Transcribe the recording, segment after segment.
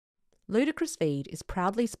Ludicrous Feed is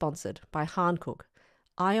proudly sponsored by Hankook,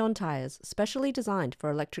 Ion Tyres specially designed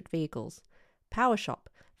for electric vehicles, PowerShop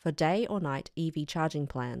for day or night EV charging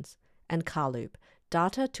plans, and Carloop,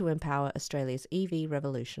 data to empower Australia's EV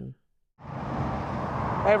revolution.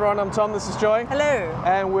 Hey everyone, I'm Tom, this is Joy. Hello.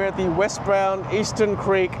 And we're at the westbound Eastern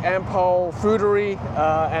Creek Ampol Foodery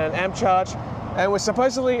and AmpCharge. And we're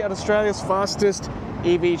supposedly at Australia's fastest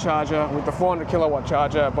EV charger with the 400 kilowatt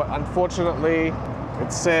charger, but unfortunately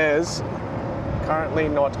it says currently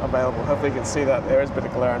not available. Hopefully you can see that. There is a bit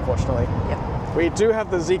of glare, unfortunately. Yep. We do have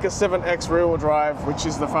the Zeekr 7X rear-wheel drive, which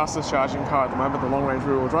is the fastest charging car at the moment, the long-range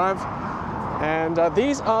rear-wheel drive. And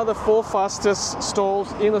these are the 4 fastest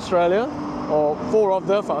stalls in Australia, or 4 of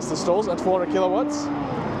the fastest stalls at 400 kilowatts.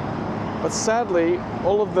 But sadly,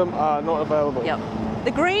 all of them are not available. Yep.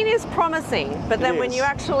 The green is promising, but then when you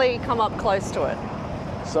actually come up close to it.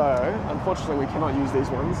 So, unfortunately, we cannot use these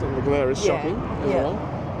ones, and the glare is shocking as well.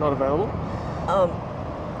 Not available.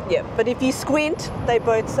 Yeah, but if you squint, they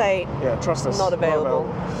both say trust us, not available.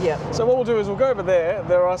 Yeah. So what we'll do is we'll go over there.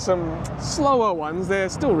 There are some slower ones. They're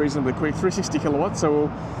still reasonably quick, 360 kilowatts. So we'll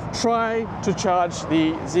try to charge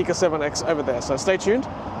the Zeekr 7X over there. So stay tuned.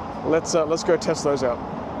 Let's go test those out.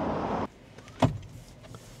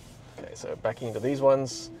 Okay, so backing into these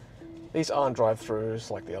ones. These aren't drive-throughs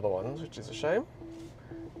like the other ones, which is a shame.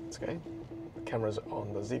 It's okay. The cameras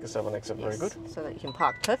on the Zeekr 7X are very good. So that you can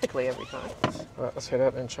park perfectly every time. All right, let's head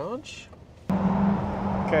out and charge.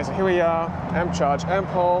 Okay, so here we are, AmpCharge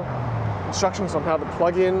Ampol. Instructions on how to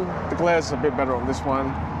plug in. The glare's a bit better on this one.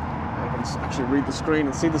 I can actually read the screen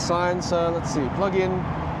and see the signs. So let's see, plug in.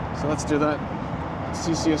 So let's do that.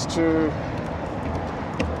 CCS2.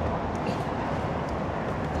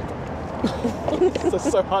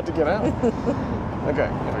 It's so hard to get out. Okay,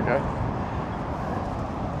 here we go.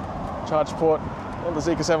 Charge port on the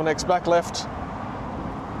Zeekr 7X, back left.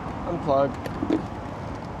 Unplug.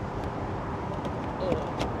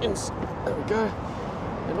 There we go.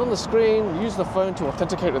 And on the screen, use the phone to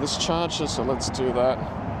authenticate to this charger, so let's do that.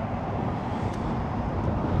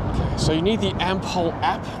 Okay, so you need the Ampol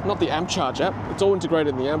app, not the AmpCharge app. It's all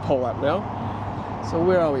integrated in the Ampol app now. So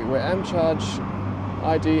where are we? We're AmpCharge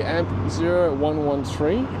ID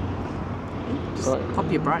AMP0113. Just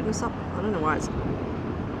pop your brightness up. I don't know why it's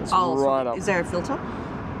right up. Is there a filter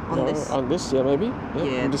on this? On this, yeah, maybe.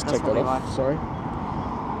 Yeah, we'll just take that off. Like. Sorry.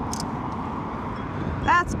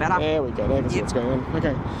 That's better. There we go. There you can see what's going on.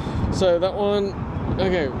 Okay, so that one.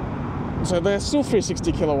 Okay, so they're still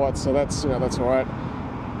 360 kilowatts, so that's that's all right.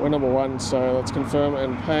 We're number 1, so let's confirm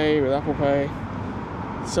and pay with Apple Pay.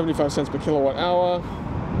 75 cents per kilowatt hour.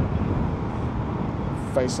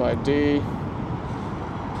 Face ID.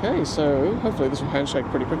 Okay, so hopefully this will handshake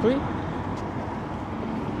pretty quickly.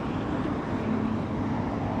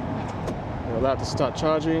 We're allowed to start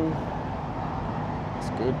charging. That's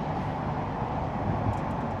good.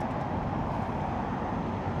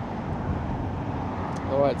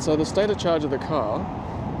 Alright, so the state of charge of the car, I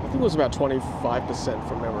think it was about 25%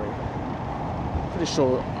 from memory. Pretty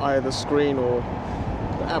sure either the screen or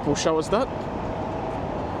the app will show us that.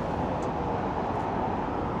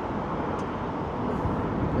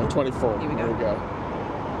 And 24. Here we go. There we go.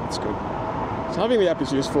 That's good. So having the app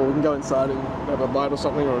is useful. We can go inside and have a bite or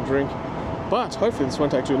something or a drink. But hopefully this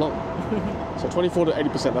won't take too long. So 24 to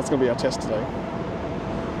 80%, that's going to be our test today.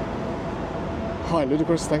 Hi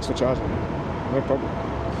Ludicrous, thanks for charging. No problem.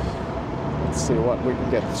 Let's see what we can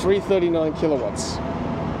get. 339 kilowatts.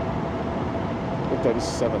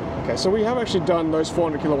 37. Okay, so we have actually done those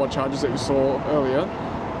 400 kilowatt chargers that you saw earlier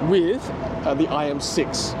with the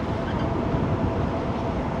IM6.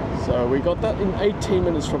 So we got that in 18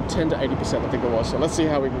 minutes from 10 to 80%, I think it was. So let's see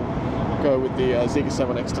how we can go with the Zeekr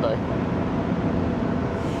 7X today.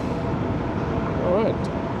 Alright,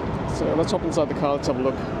 so let's hop inside the car, let's have a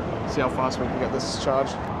look, see how fast we can get this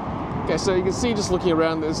charged. Okay, so you can see just looking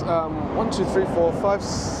around, there's 1, 2, 3, 4, 5,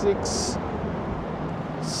 6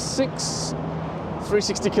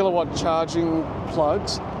 360 kilowatt charging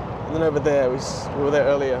plugs. And then over there, we were there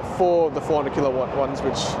earlier, 4 of the 400 kilowatt ones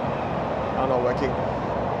which are not working.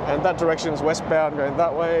 And that direction is westbound going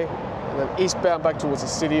that way, and then eastbound back towards the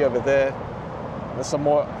city over there. There's some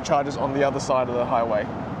more chargers on the other side of the highway,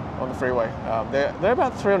 on the freeway. They're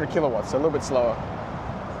about 300 kilowatts, so a little bit slower.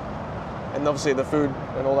 And obviously the food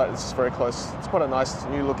and all that is just very close. It's quite a nice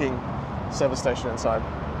new looking service station inside.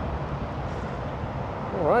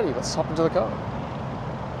 Alrighty, let's hop into the car.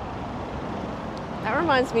 That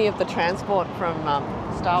reminds me of the transport from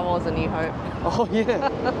Star Wars: A New Hope. Oh yeah,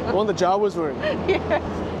 the one the Jawas were in. Yeah.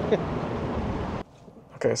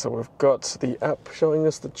 Okay, so we've got the app showing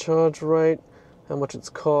us the charge rate, how much it's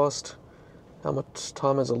cost, how much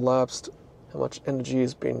time has elapsed, how much energy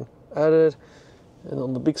has been added. And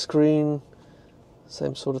on the big screen,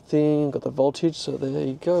 same sort of thing, got the voltage, so there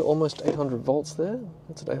you go, almost 800 volts there.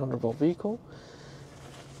 That's an 800 volt vehicle.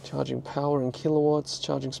 Charging power in kilowatts,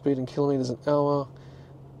 charging speed in kilometers an hour,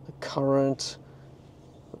 the current,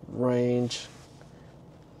 range,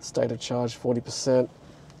 state of charge 40%, and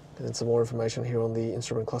then some more information here on the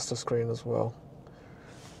instrument cluster screen as well.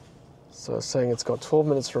 So it's saying it's got 12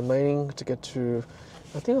 minutes remaining to get to,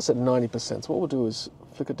 I think I said 90%, so what we'll do is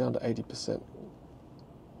flick it down to 80%.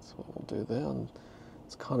 That's what we'll do there, and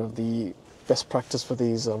it's kind of the best practice for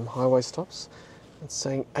these highway stops. It's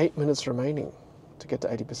saying 8 minutes remaining to get to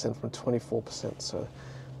 80% from 24%, so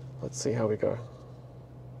let's see how we go.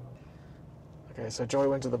 Okay, so Joy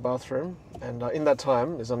went to the bathroom, and in that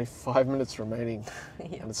time, there's only 5 minutes remaining,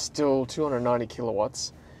 and it's still 290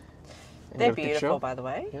 kilowatts. And they're beautiful, by the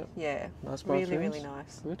way. Yep. Yeah, nice really, bathrooms. really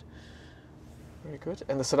nice. Good, very good.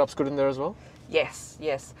 And the setup's good in there as well? Yes,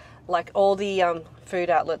 yes. Like all the food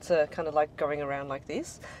outlets are kind of like going around like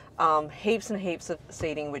this. Heaps and heaps of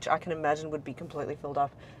seating, which I can imagine would be completely filled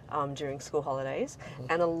up during school holidays.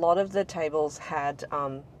 And a lot of the tables had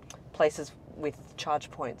places with charge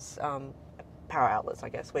points, power outlets, I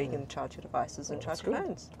guess, where you can charge your devices and charge your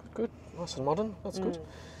phones. Good, nice and modern, that's good.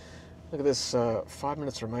 Look at this, 5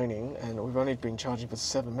 minutes remaining, and we've only been charging for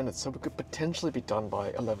 7 minutes, so we could potentially be done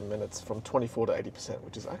by 11 minutes from 24 to 80%,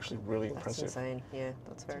 which is actually really impressive. That's insane, yeah,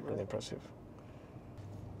 that's very good. Really impressive.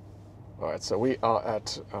 All right, so we are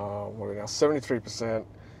at, what are we now, 73%,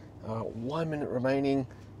 1 minute remaining,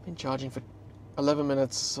 been charging for 11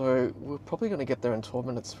 minutes, so we're probably going to get there in 12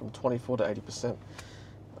 minutes from 24 to 80%.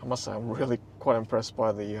 I must say, I'm really quite impressed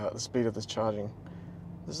by the speed of this charging.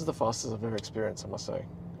 This is the fastest I've ever experienced, I must say.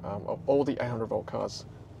 Of all the 800 volt cars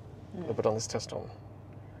that put on this test on.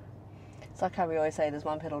 It's like how we always say there's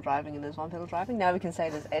one pedal driving and there's one pedal driving. Now we can say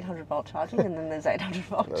there's 800 volt charging and then there's 800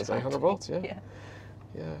 volt There's charging. 800 volts, yeah. Yeah.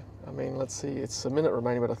 Yeah, I mean, let's see, it's a minute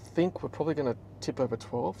remaining, but I think we're probably going to tip over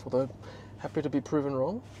 12, although happy to be proven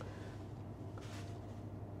wrong.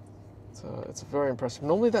 So it's very impressive.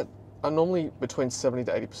 Normally between 70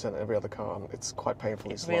 to 80% every other car, it's quite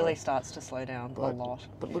painfully slow. It really starts to slow down a lot.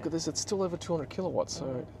 But look at this, it's still over 200 kilowatts,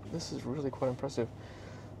 so this is really quite impressive.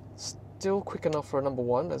 Still quick enough for a number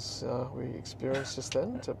one, as we experienced just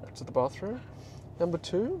then, to the bathroom. Number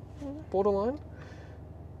two, borderline.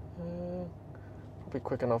 Probably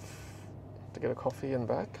quick enough to get a coffee and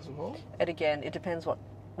back as well. And again, it depends what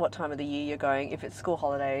time of the year you're going. If it's school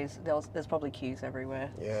holidays, there's probably queues everywhere.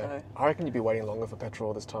 Yeah, so. I reckon you'd be waiting longer for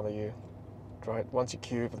petrol this time of year, right? Once you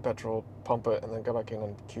queue for the petrol, pump it, and then go back in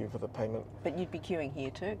and queue for the payment. But you'd be queuing here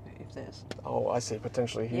too, if there's... Oh, I see,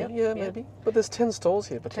 potentially here. Yep, Yeah, maybe. But there's 10 stalls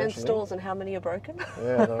here, potentially. 10 stalls, and how many are broken?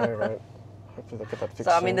 Yeah, I know, right. Hopefully they'll get that fixed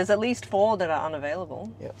So, I soon. mean, there's at least 4 that are unavailable.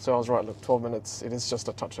 Yeah, so I was right, look, 12 minutes, it is just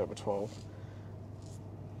a touch over 12.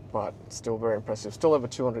 But still very impressive. Still over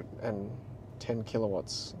 210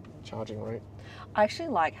 kilowatts charging rate. I actually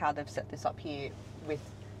like how they've set this up here with,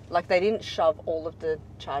 like, they didn't shove all of the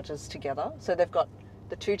chargers together. So they've got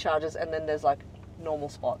the 2 chargers and then there's like normal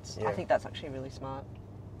spots. Yeah. I think that's actually really smart.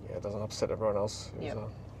 Yeah, it doesn't upset everyone else who's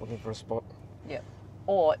looking for a spot. Yeah.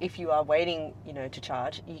 Or if you are waiting, to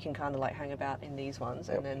charge, you can kind of like hang about in these ones,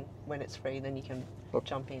 and then when it's free, then you can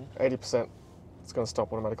jump in. 80%. It's going to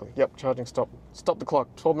stop automatically. Yep, charging stop. Stop the clock.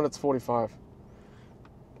 12 minutes 45.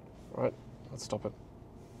 Right, let's stop it.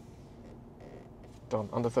 Done.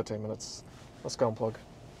 Under 13 minutes. Let's go unplug.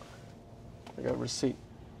 We got a receipt.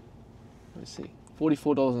 Let me see.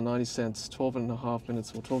 $44.90. 12 and a half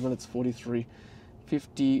minutes, or 12 minutes 43.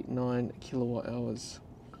 59 kilowatt hours.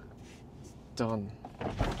 Done.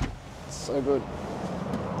 So good.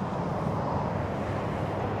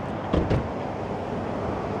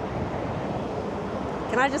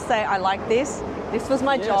 Can I just say I like this? This was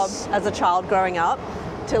my job as a child growing up,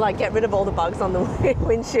 to like get rid of all the bugs on the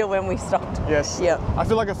windshield when we stopped. Yes. Yep. I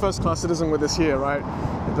feel like a first-class citizen with this here, right?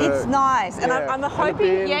 It's nice, and I'm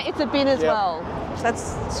hoping. Yeah, it's a bin as well.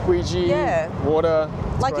 That's squeegee. Water.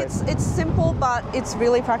 Like great. it's simple, but it's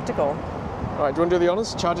really practical. All right. Do you want to do the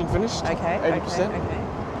honours? Charging finished. Okay. 80%. Okay.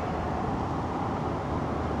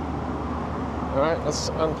 All right. Let's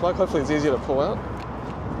unplug. Hopefully, it's easier to pull out.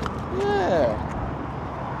 Yeah.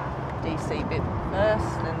 DC bit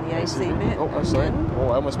first, and the AC bit. Oh, I'm sorry. Oh,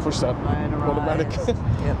 I almost pushed that. Automatic.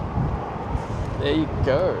 Yep. There you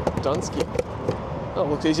go. Dunsky. Oh,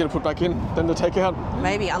 well, it's easier to put back in than to take out.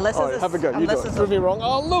 Maybe, unless All right, have a go. You do it. Prove me wrong.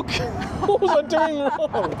 Oh, look! What was I doing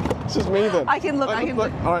wrong? It's just me then. I can look. I can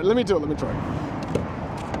look. All right, let me do it. Let me try.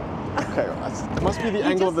 Okay, it must be the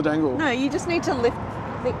angle of the dangle. No, you just need to lift.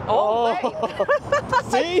 Oh,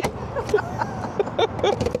 wait. See?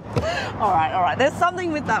 All right. There's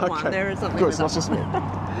something with that one. There is something good, with so that that's one. just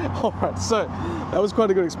me. All right, so that was quite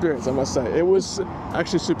a good experience, I must say. It was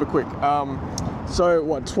actually super quick. So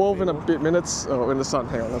what, 12 and a bit minutes, in the sun,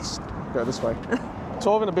 hang on, let's go this way.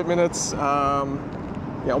 12 and a bit minutes,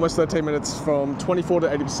 almost 13 minutes from 24 to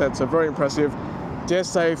 80%, so very impressive. Dare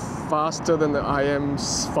say faster than the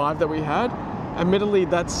IM5 that we had. Admittedly,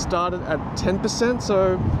 that started at 10%,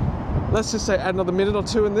 so let's just say add another minute or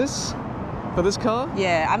two in this, for this car.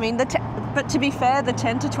 Yeah, I mean, but to be fair, the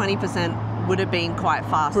 10 to 20% would have been quite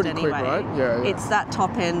fast Pretty anyway. quick, right? Yeah. It's that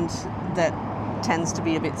top end that tends to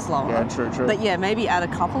be a bit slower. Yeah, true. But yeah, maybe add a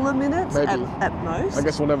couple of minutes at most. I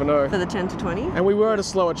guess we'll never know. For the 10 to 20. And we were at a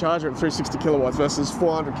slower charger at 360 kilowatts versus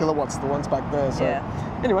 400 kilowatts, the ones back there. So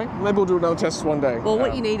anyway, maybe we'll do another test one day. Well,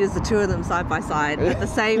 what you need is the two of them side by side at the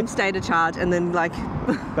same state of charge, and then like...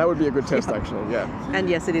 That would be a good test, actually, yeah. And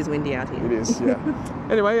yes, it is windy out here. It is, yeah.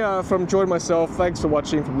 Anyway, from Joy and myself, thanks for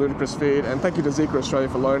watching from Ludicrous Feed, and thank you to Zeekr Australia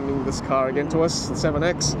for loaning this car again to us, the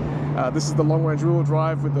 7X. This is the long-range rear-wheel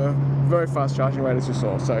drive with the very fast charging rate, as you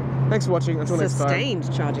saw. So thanks for watching. Until next time.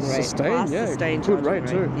 Sustained charging rate. Sustained, yeah. Sustained good charging rate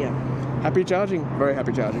too. Yeah. Happy charging. Very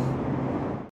happy charging.